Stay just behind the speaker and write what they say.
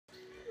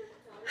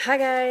Hi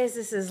guys,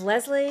 this is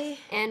Leslie.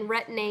 And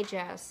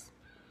Jess.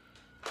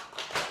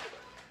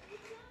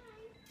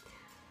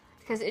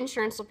 Because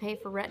insurance will pay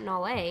for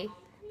retinol A,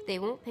 but they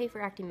won't pay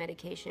for acne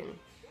medication.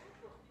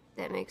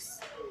 That makes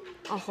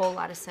a whole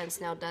lot of sense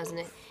now, doesn't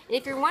it? And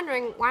if you're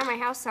wondering why my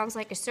house sounds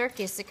like a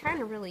circus, it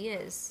kind of really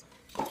is.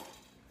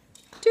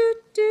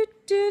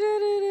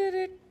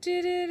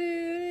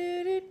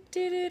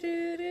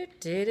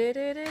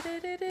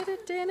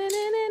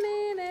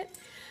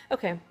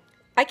 Okay,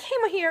 I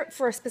came here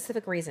for a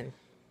specific reason.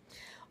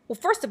 Well,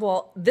 first of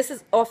all, this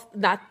is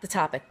not the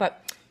topic,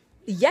 but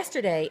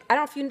yesterday, I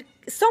don't know if you...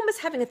 Soma's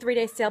having a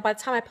 3-day sale. By the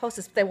time I post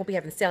this, they won't be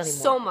having a sale anymore.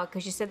 Soma,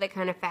 because you said that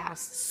kind of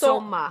fast.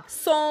 Soma.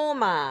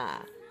 And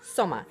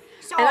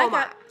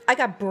I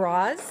got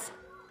bras.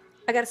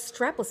 I got a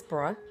strapless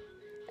bra.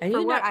 And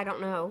For what? I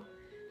don't know.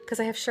 Because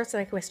I have shirts that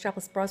I can wear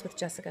strapless bras with,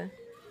 Jessica.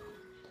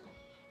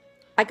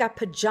 I got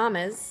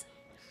pajamas.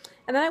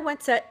 And then I went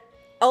to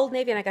Old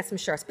Navy and I got some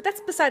shirts. But that's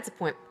besides the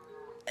point.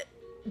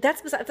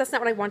 That's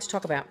not what I want to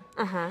talk about.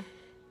 Uh-huh.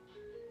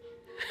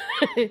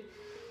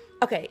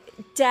 Okay,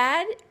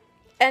 Dad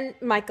and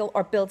Michael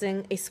are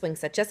building a swing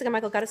set. Jessica and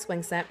Michael got a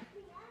swing set.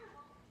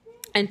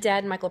 And Dad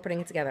and Michael are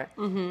putting it together.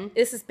 Mm-hmm.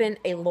 This has been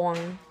a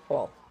long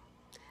haul.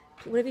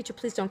 Whatever you do,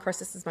 please don't curse.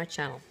 This is my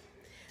channel.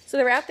 So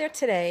they're out there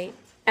today.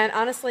 And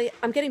honestly,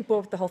 I'm getting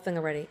bored with the whole thing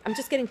already. I'm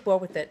just getting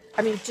bored with it.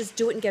 I mean, just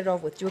do it and get it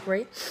over with. Do you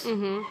agree?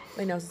 Mm-hmm.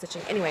 My nose is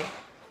itching.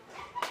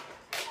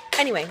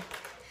 Anyway,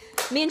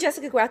 me and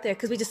Jessica go out there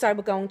because we decided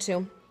we're going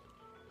to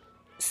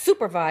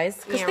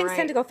supervise. Because things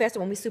tend to go faster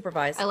when we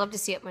supervise. I love to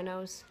see up my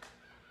nose.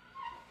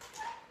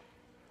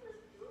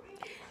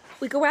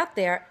 We go out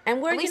there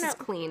and we're, At least it's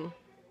clean.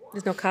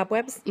 There's no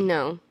cobwebs?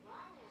 No.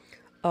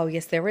 Oh,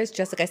 yes, there is.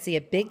 Jessica, I see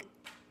a big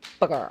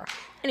booger.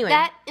 Anyway.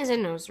 That is a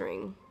nose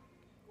ring.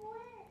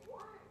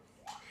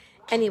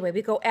 Anyway,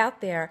 we go out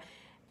there,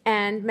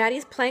 and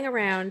Maddie's playing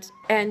around,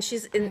 and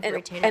she's and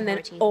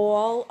then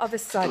all of a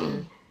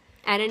sudden,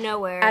 out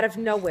of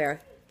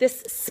nowhere, this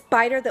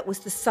spider that was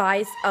the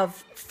size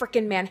of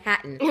frickin'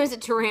 Manhattan. It was a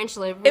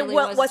tarantula. It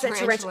really was a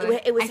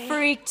tarantula. I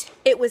freaked.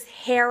 It was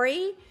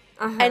hairy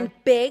and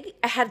big.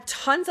 It had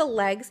tons of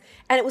legs,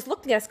 and it was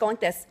looking at us going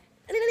like this.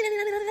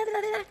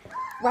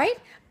 Right?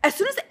 As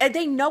soon as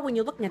they know when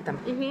you're looking at them,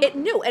 it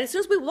knew. And as soon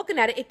as we were looking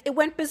at it, it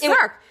went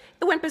berserk.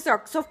 It went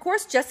berserk. So, of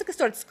course, Jessica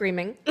started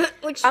screaming.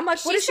 I'm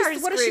like, what is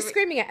she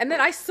screaming at? And then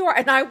I saw it,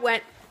 and I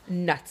went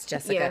nuts,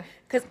 Jessica.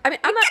 Because, I mean,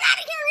 I'm not... Get out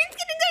of here! It's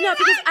going to No,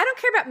 because I don't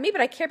care about me,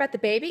 but I care about the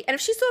baby. And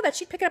if she saw that,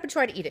 she'd pick it up and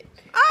try to eat it.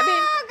 Oh, I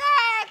mean, God!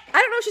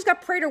 I don't know if she's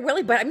got Prater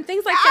Willy, but I mean,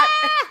 things like that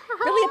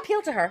really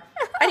appeal to her.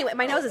 Anyway,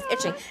 my nose is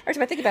itching. Every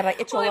time I think about it,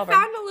 I itch all over. I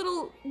found a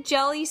little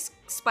jelly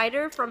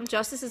spider from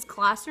Justice's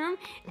classroom,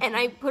 and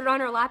I put it on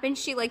her lap, and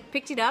she, like,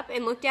 picked it up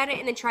and looked at it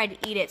and then tried to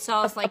eat it. So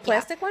I was like, a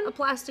plastic one? A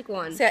plastic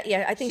one. So,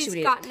 yeah, I think she would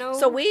eat it. No,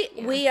 so we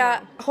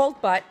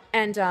hold butt,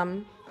 and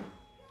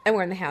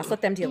we're in the house.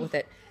 Let them deal with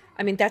it.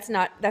 I mean, that's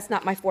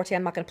not my forte.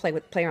 I'm not going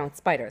to play around with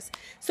spiders.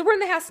 So we're in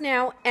the house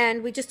now,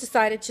 and we just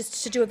decided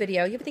just to do a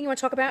video. You have anything you want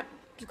to talk about?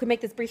 You can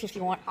make this brief if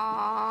you want.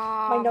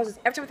 My nose is...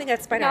 Every time I think of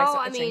that spider, no,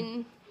 I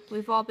mean,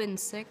 we've all been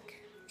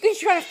sick. You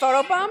trying to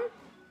photobomb?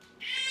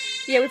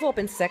 Yeah, we've all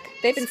been sick.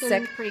 They've been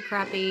sick. Pretty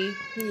crappy.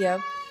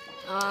 Yeah.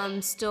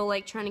 Still,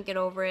 like, trying to get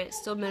over it.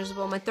 Still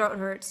miserable. My throat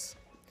hurts.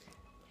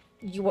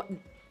 The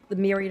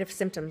myriad of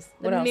symptoms.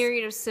 What else? The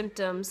myriad of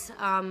symptoms. Do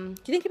you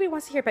think anybody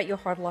wants to hear about your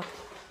hard luck?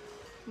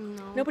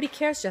 No. Nobody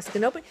cares, Jessica.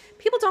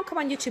 People don't come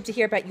on YouTube to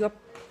hear about your...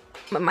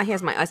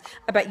 Here's my eyes.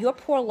 About your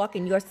poor luck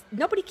and yours.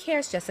 Nobody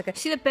cares, Jessica.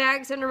 See the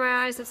bags under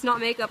my eyes? That's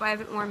not makeup. I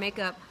haven't worn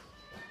makeup.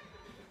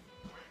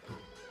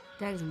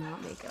 That is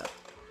not makeup.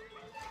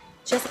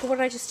 Jessica, what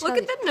did I just tell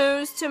you? Look at the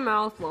nose to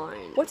mouth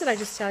line. What did I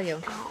just tell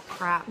you? Oh,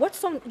 crap. What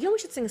song? You know we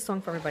should sing a song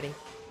for everybody.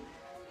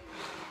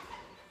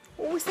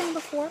 What were we singing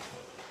before?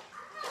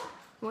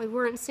 Well, we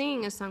weren't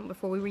singing a song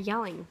before. We were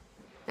yelling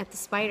at the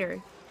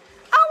spider.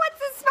 Oh,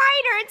 it's a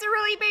spider! It's a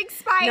really big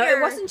spider! No,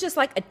 it wasn't just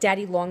like a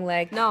daddy long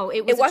leg. No,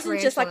 it wasn't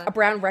just like a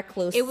brown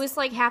recluse. It was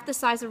like half the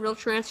size of a real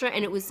tarantula,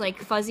 and it was like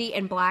fuzzy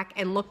and black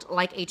and looked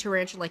like a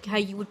tarantula, like how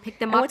you would pick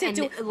them up. What did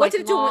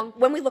it do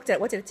when we looked at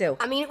it? What did it do?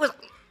 I mean, it was...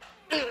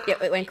 Yeah,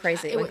 it went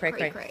crazy. It went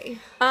cray.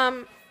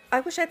 I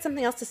wish I had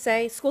something else to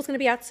say. School's going to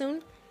be out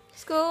soon.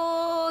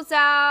 School's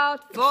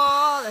out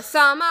for the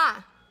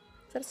summer.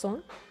 Is that a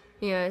song?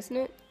 Yeah, isn't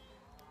it?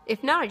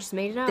 If not, I just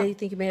made it up. Do you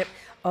think you made it?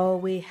 Oh,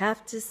 we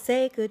have to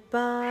say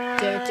goodbye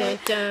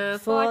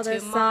for the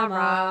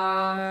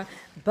tomorrow. Summer.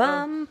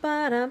 Bum,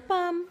 ba-dum,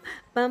 bum,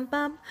 bum,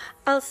 bum.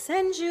 I'll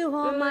send you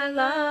all my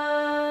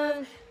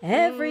love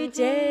every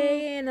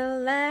day in a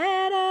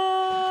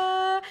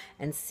letter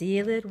and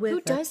seal it with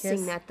a kiss. Who does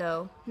sing that,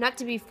 though? Not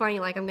to be funny,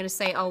 like I'm going to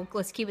say, oh,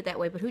 let's keep it that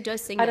way, but who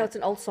does sing that? I know it's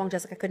an old song,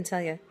 Jessica. I couldn't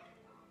tell you.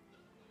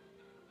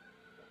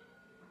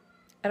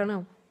 I don't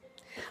know.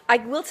 I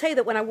will tell you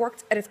that when I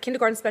worked at a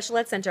kindergarten special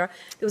ed center,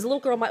 there was a little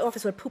girl in my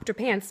office who had pooped her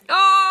pants.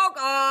 Oh,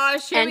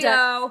 gosh, here we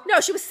go. No,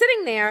 she was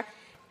sitting there,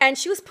 And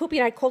she was poopy,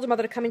 and I called her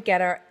mother to come and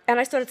get her. And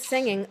I started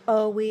singing,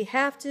 "Oh, we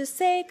have to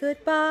say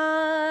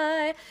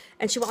goodbye."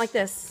 And she went like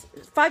this.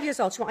 5 years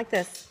old, she went like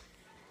this.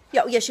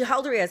 Yeah, she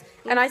held her ears.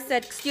 And I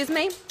said, excuse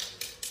me,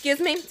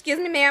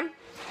 ma'am.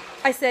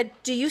 I said,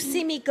 do you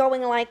see me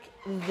going like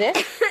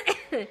this?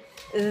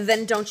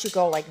 Then don't you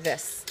go like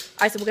this.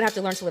 I said, we're going to have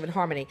to learn to live in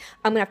harmony.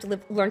 I'm going to have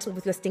to learn to live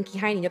with your stinky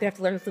hiney. You're going to have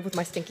to learn to live with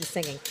my stinky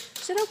singing.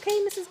 She said, okay,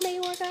 Mrs.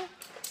 Mayorga.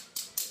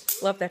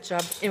 Love that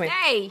job.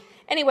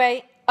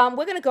 Anyway, we're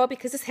going to go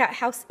because this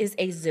house is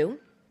a zoo.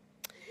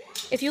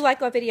 If you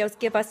like our videos,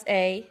 give us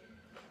a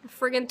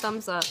friggin'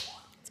 thumbs up.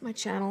 It's my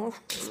channel.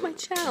 It's my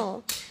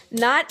channel.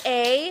 Not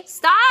a...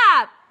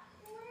 Stop!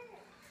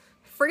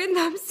 Friggin'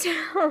 thumbs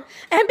down.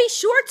 And be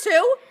sure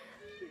to...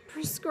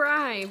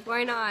 prescribe.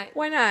 Why not?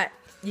 Why not?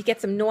 You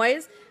get some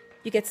noise.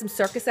 You get some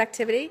circus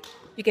activity.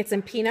 You get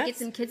some peanuts. You get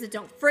some kids that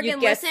don't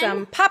friggin' listen. You get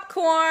some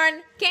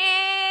popcorn.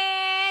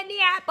 Candy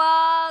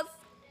apples.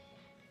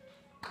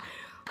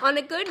 On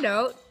a good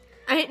note,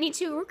 I didn't need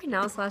 2 root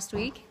canals last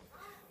week.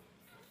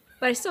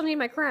 But I still need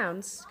my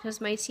crowns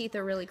because my teeth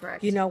are really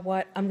cracked. You know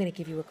what? I'm going to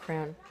give you a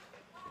crown.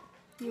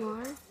 You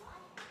are?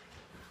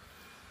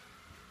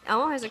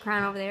 Elmo has a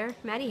crown over there.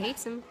 Maddie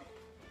hates him.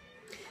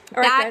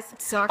 All right, guys.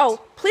 Sucked.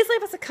 Oh, please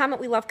leave us a comment.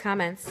 We love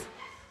comments.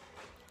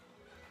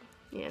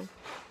 Yeah.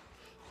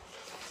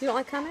 You don't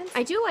like comments?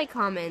 I do like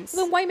comments.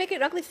 Then why make it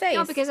an ugly face?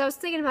 No, because I was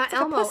thinking about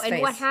Elmo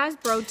and what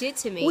Hasbro did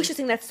to me. We should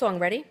sing that song.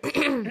 Ready?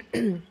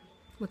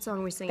 What song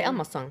are we singing? The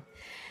Elmo song.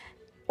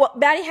 Well,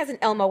 Maddie has an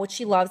Elmo, which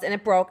she loves, and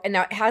it broke, and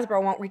now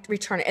Hasbro won't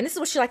return it. And this is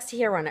what she likes to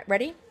hear on it.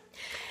 Ready?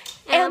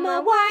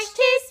 Elmo washed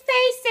his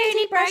face and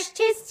he brushed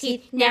his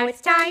teeth. Now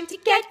it's time to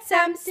get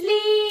some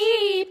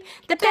sleep.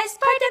 The best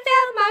part of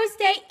Elmo's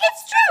day,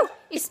 it's true,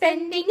 is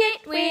spending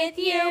it with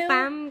you.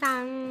 Bam,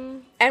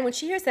 bam. And when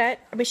she hears that,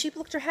 I mean, she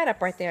looked her head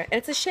up right there. And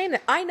it's a shame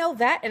that I know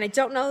that and I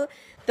don't know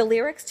the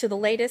lyrics to the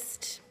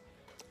latest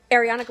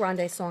Ariana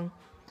Grande song.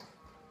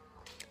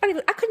 I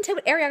couldn't tell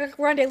what Ariana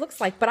Grande looks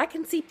like, but I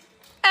can see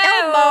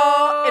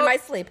Elmo in my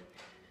sleep.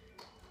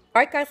 All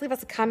right, guys, leave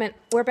us a comment.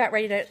 We're about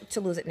ready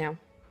to lose it now.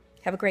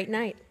 Have a great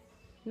night.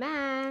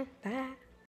 Bye. Bye.